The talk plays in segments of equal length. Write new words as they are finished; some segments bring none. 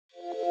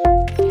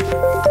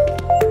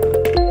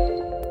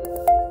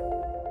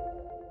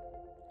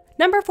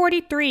Number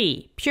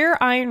 43, pure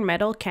iron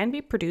metal can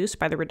be produced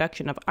by the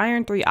reduction of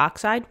iron 3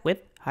 oxide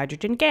with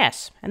hydrogen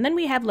gas. And then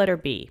we have letter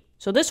B.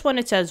 So this one,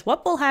 it says,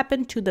 what will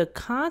happen to the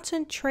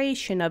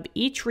concentration of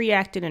each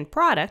reactant and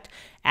product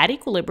at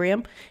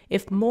equilibrium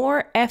if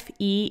more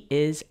Fe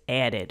is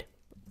added?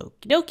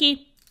 Okie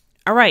dokie.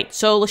 All right,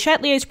 so Le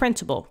Chatelier's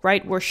principle,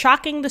 right? We're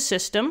shocking the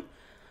system.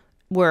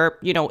 We're,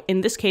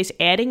 in this case,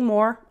 adding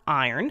more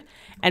iron,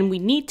 and we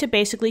need to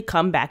basically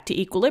come back to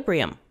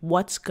equilibrium.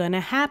 What's going to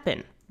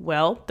happen?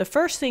 Well, the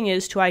first thing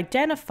is to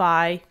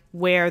identify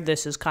where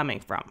this is coming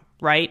from,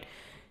 right?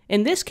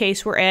 In this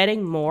case, we're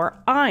adding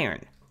more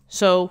iron.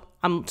 So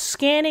I'm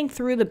scanning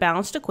through the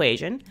balanced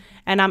equation,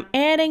 and I'm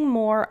adding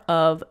more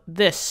of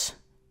this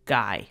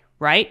guy,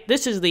 right?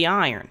 This is the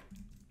iron.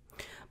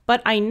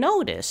 But I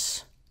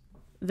notice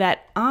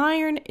that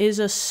iron is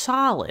a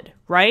solid,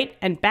 right?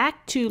 And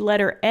back to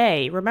letter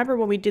A, remember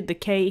when we did the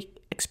K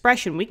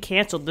expression, we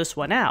canceled this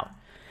one out.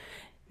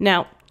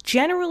 Now,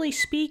 generally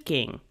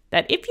speaking,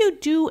 that if you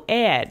do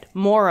add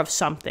more of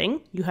something,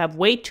 you have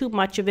way too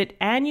much of it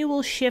and you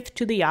will shift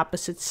to the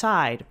opposite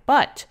side.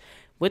 But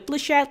with Le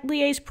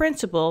Chatelier's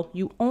principle,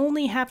 you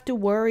only have to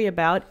worry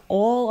about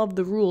all of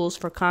the rules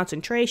for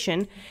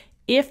concentration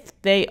if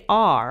they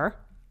are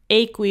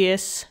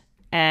aqueous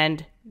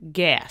and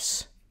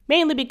gas.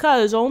 Mainly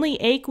because only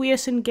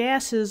aqueous and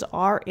gases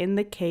are in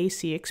the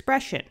Kc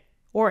expression,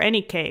 or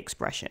any K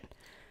expression.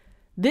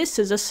 This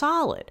is a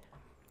solid.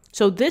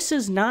 So this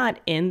is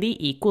not in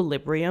the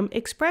equilibrium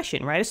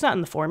expression, right? It's not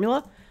in the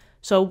formula.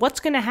 So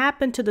what's going to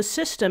happen to the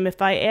system if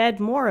I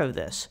add more of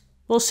this?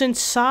 Well, since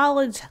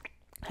solids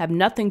have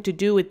nothing to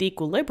do with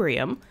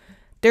equilibrium,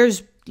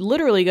 there's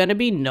literally going to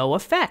be no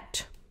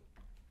effect.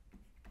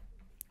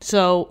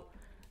 So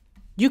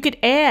you could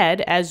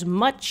add as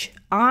much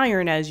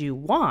iron as you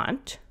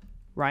want,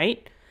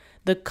 right?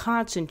 The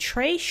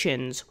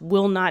concentrations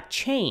will not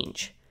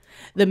change.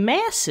 The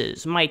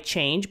masses might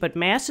change, but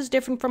mass is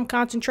different from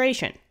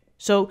concentration.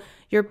 So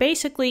you're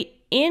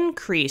basically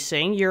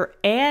increasing, you're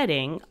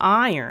adding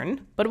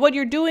iron, but what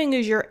you're doing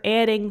is you're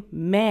adding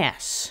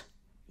mass.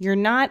 You're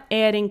not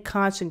adding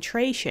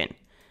concentration.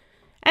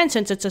 And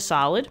since it's a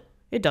solid,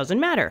 it doesn't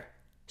matter.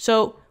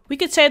 So we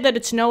could say that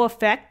it's no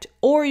effect,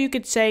 or you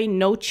could say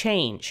no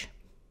change.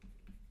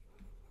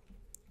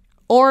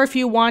 Or if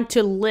you want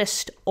to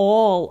list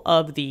all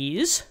of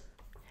these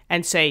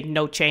and say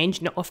no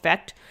change, no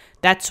effect,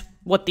 that's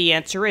what the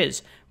answer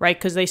is, right?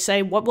 Because they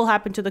say what will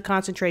happen to the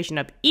concentration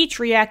of each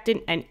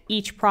reactant and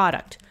each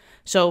product.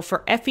 So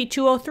for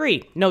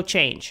Fe2O3, no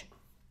change.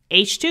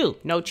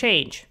 H2, no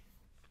change.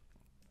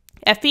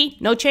 Fe,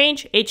 no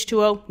change.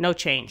 H2O, no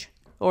change.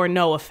 Or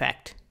no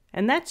effect.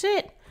 And that's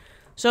it.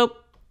 So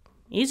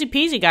easy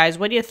peasy, guys.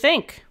 What do you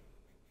think?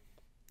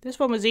 This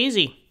one was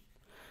easy.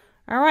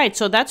 All right,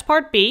 so that's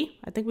part B.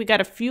 I think we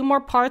got a few more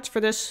parts for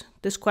this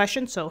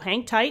question, so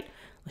hang tight.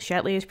 Le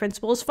Chatelier's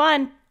principle is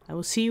fun. I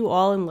will see you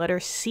all in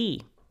letter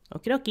C.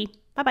 Okie dokie.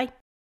 Bye-bye.